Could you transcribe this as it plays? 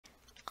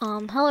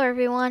Hello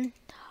everyone.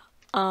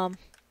 Um,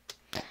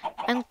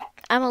 I'm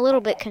I'm a little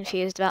bit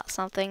confused about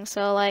something.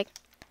 So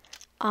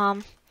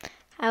um,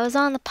 I was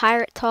on the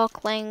Pirate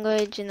Talk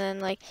language, and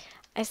then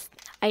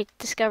I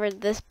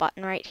discovered this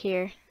button right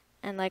here,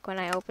 and when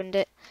I opened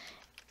it,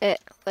 it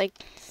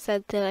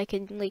said that I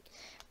could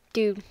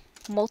do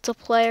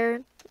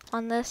multiplayer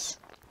on this.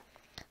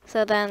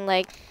 So then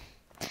I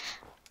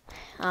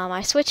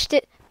switched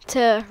it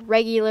to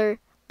regular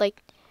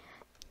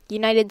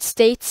United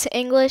States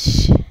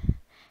English,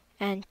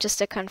 and just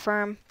to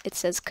confirm, it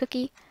says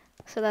cookie,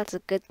 so that's a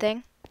good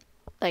thing.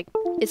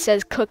 It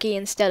says cookie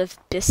instead of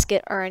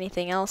biscuit or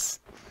anything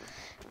else.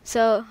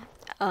 So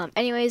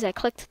anyways, I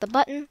clicked the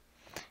button,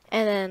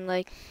 and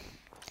then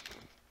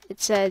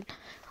it said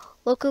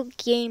local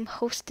game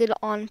hosted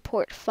on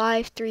port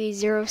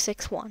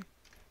 53061.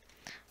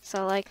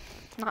 So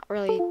not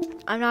really,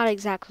 I'm not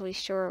exactly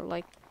sure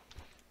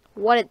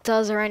what it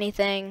does or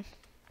anything.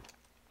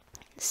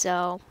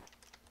 So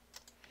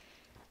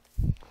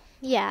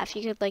yeah, if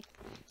you could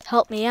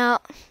help me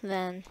out,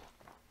 then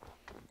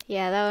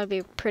yeah, that would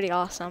be pretty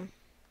awesome.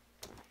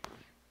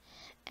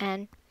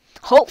 And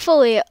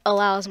hopefully it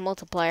allows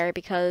multiplayer,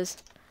 because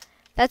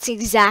that's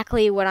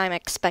exactly what I'm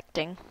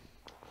expecting.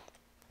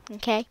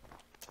 Okay?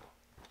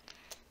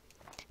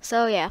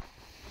 So yeah.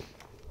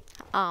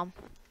 Yeah,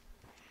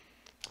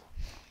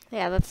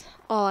 that's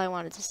all I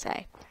wanted to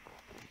say.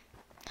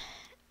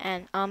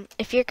 And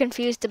if you're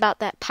confused about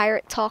that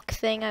pirate talk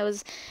thing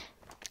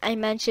I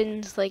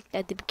mentioned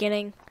at the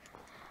beginning,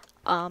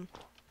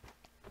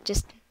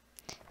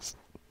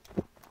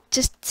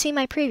 just see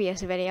my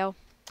previous video,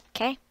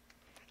 okay?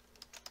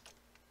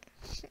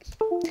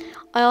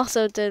 I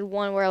also did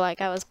one where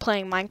I was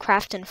playing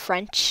Minecraft in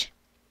French.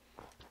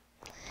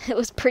 It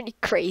was pretty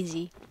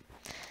crazy.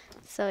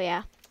 So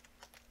yeah.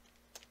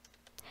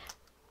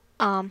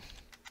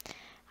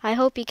 I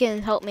hope you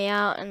can help me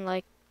out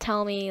and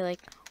tell me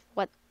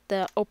what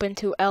the open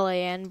to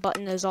LAN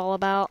button is all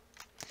about.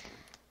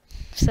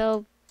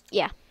 So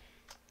yeah.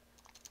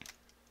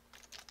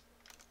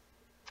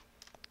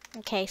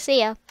 Okay, see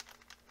ya.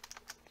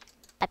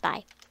 Bye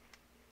bye.